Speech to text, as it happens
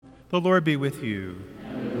The Lord be with you.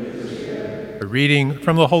 A reading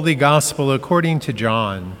from the Holy Gospel according to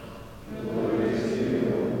John.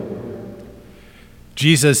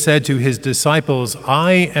 Jesus said to his disciples,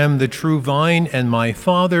 "I am the true vine, and my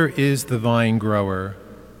Father is the vine grower.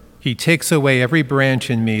 He takes away every branch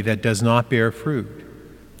in me that does not bear fruit,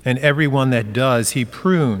 and every one that does he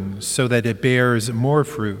prunes so that it bears more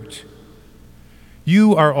fruit.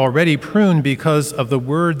 You are already pruned because of the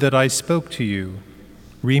word that I spoke to you.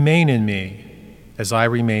 Remain in me, as I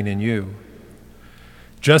remain in you.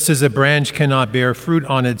 Just as a branch cannot bear fruit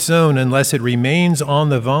on its own unless it remains on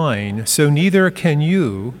the vine, so neither can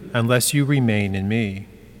you unless you remain in me.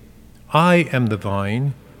 I am the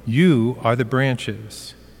vine, you are the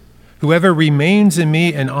branches. Whoever remains in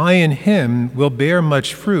me and I in him will bear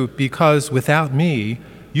much fruit, because without me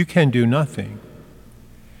you can do nothing.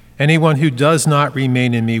 Anyone who does not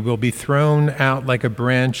remain in me will be thrown out like a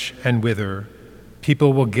branch and wither.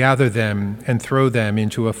 People will gather them and throw them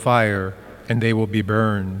into a fire, and they will be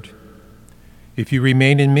burned. If you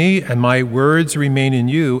remain in me and my words remain in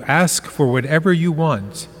you, ask for whatever you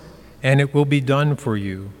want, and it will be done for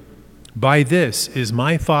you. By this is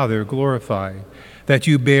my Father glorified, that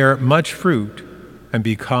you bear much fruit and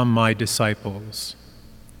become my disciples."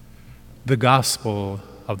 The Gospel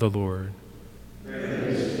of the Lord.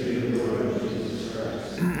 Praise to you, Lord Jesus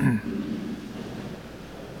Christ.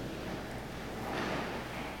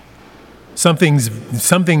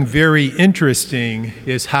 Something very interesting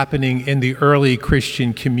is happening in the early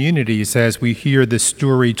Christian communities as we hear the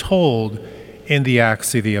story told in the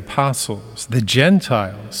Acts of the Apostles. The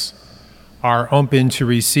Gentiles are open to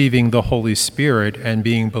receiving the Holy Spirit and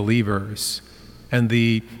being believers, and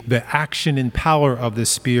the action and power of the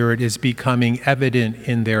Spirit is becoming evident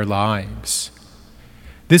in their lives.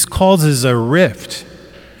 This causes a rift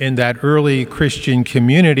in that early Christian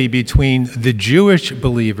community between the Jewish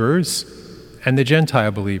believers and the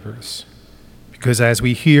Gentile believers. Because as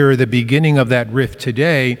we hear the beginning of that rift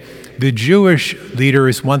today, the Jewish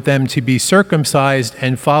leaders want them to be circumcised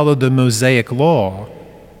and follow the Mosaic law.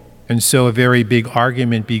 And so a very big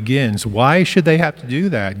argument begins. Why should they have to do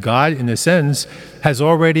that? God, in a sense, has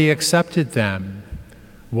already accepted them.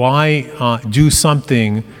 Why do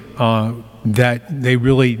something that they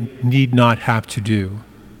really need not have to do?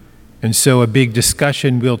 And so a big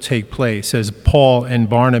discussion will take place as Paul and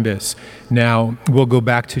Barnabas now will go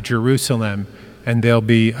back to Jerusalem, and there'll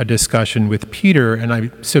be a discussion with Peter. And I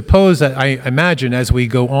suppose that I imagine as we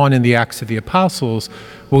go on in the Acts of the Apostles,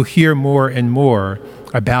 we'll hear more and more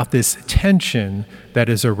about this tension that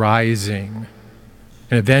is arising.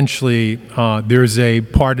 And eventually there's a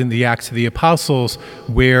part in the Acts of the Apostles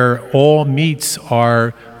where all meats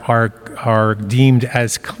are deemed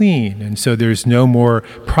as clean. And so there's no more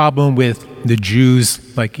problem with the Jews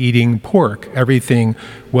like eating pork. Everything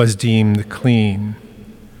was deemed clean.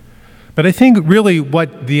 But I think really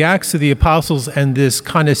what the Acts of the Apostles and this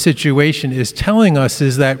kind of situation is telling us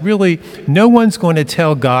is that really no one's going to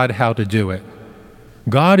tell God how to do it.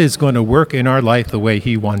 God is going to work in our life the way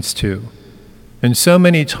he wants to. And so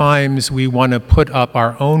many times we want to put up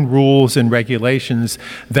our own rules and regulations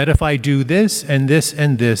that if I do this and this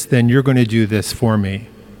and this, then you're going to do this for me.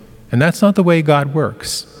 And that's not the way God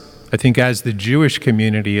works. I think as the Jewish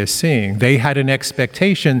community is seeing, they had an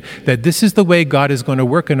expectation that this is the way God is going to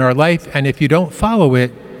work in our life, and if you don't follow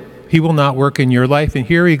it, he will not work in your life. And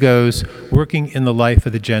here he goes, working in the life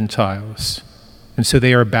of the Gentiles. And so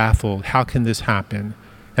they are baffled. How can this happen?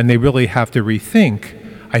 And they really have to rethink,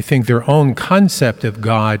 I think, their own concept of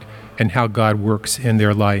God and how God works in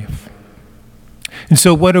their life. And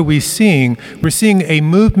so what are we seeing? We're seeing a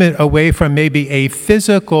movement away from maybe a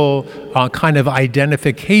physical kind of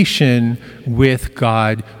identification with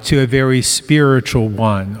God to a very spiritual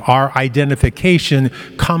one. Our identification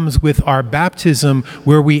comes with our baptism,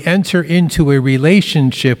 where we enter into a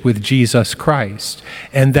relationship with Jesus Christ.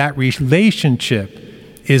 And that relationship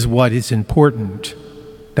is what is important.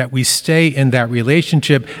 That we stay in that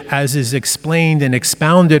relationship as is explained and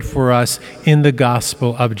expounded for us in the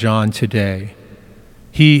Gospel of John today.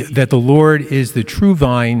 That the Lord is the true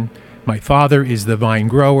vine, my Father is the vine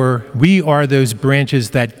grower. We are those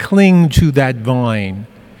branches that cling to that vine,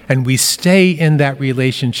 and we stay in that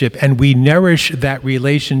relationship, and we nourish that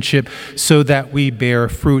relationship so that we bear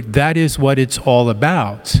fruit. That is what it's all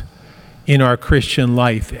about in our Christian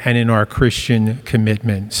life and in our Christian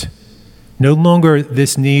commitment. No longer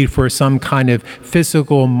this need for some kind of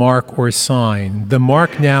physical mark or sign. The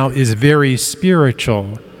mark now is very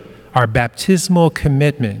spiritual. Our baptismal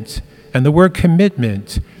commitment, and the word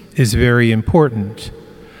commitment is very important.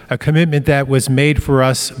 a commitment that was made for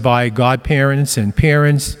us by godparents and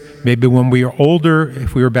parents. Maybe when we are older,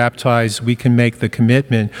 if we were baptized, we can make the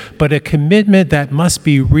commitment, but a commitment that must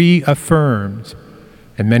be reaffirmed.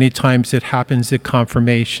 And many times it happens at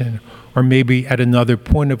confirmation, or maybe at another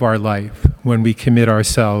point of our life when we commit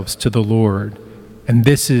ourselves to the Lord. And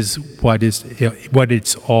this is what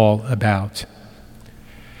it's all about.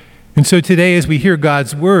 And so today, as we hear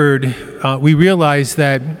God's word, we realize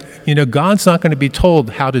that, God's not going to be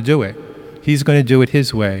told how to do it. He's going to do it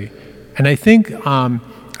his way. And I think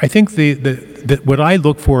what I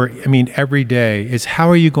look for, every day is, how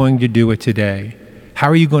are you going to do it today? How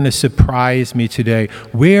are you going to surprise me today?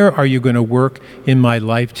 Where are you going to work in my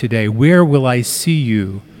life today? Where will I see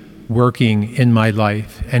you working in my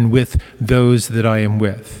life and with those that I am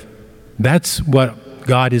with? That's what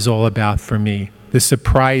God is all about for me. The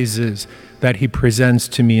surprises that he presents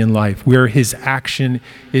to me in life, where his action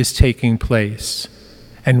is taking place.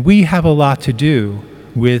 And we have a lot to do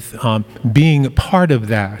with being a part of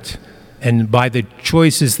that. And by the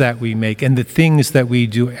choices that we make and the things that we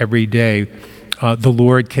do every day, the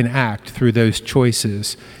Lord can act through those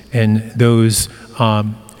choices and those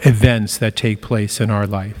events that take place in our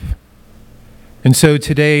life. And so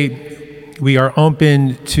today, we are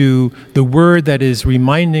open to the word that is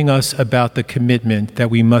reminding us about the commitment that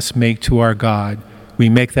we must make to our God. We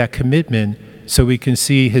make that commitment so we can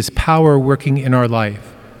see his power working in our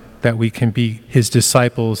life, that we can be his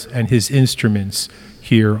disciples and his instruments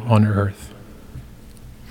here on earth.